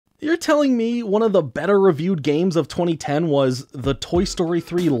You're telling me one of the better reviewed games of 2010 was the Toy Story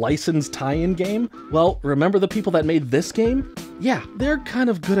 3 licensed tie-in game? Well, remember the people that made this game? Yeah, they're kind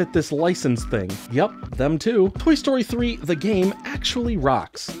of good at this license thing. Yep, them too. Toy Story 3, the game, actually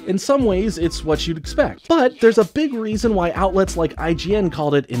rocks. In some ways, it's what you'd expect. But there's a big reason why outlets like IGN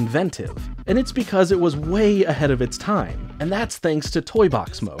called it inventive. And it's because it was way ahead of its time. And that's thanks to Toy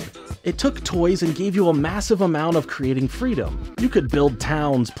Box Mode. It took toys and gave you a massive amount of creating freedom. You could build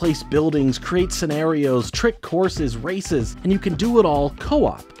towns, place buildings, create scenarios, trick courses, races, and you can do it all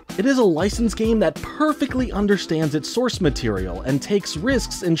co-op. It is a licensed game that perfectly understands its source material and takes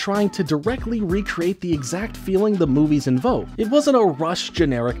risks in trying to directly recreate the exact feeling the movies invoke. It wasn't a rushed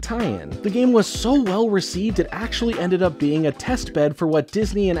generic tie-in. The game was so well received it actually ended up being a test bed for what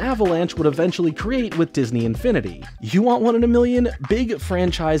Disney and Avalanche would eventually create with Disney Infinity. You want one in a million? Big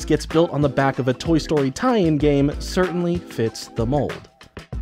franchise gets built on the back of a Toy Story tie-in game certainly fits the mold.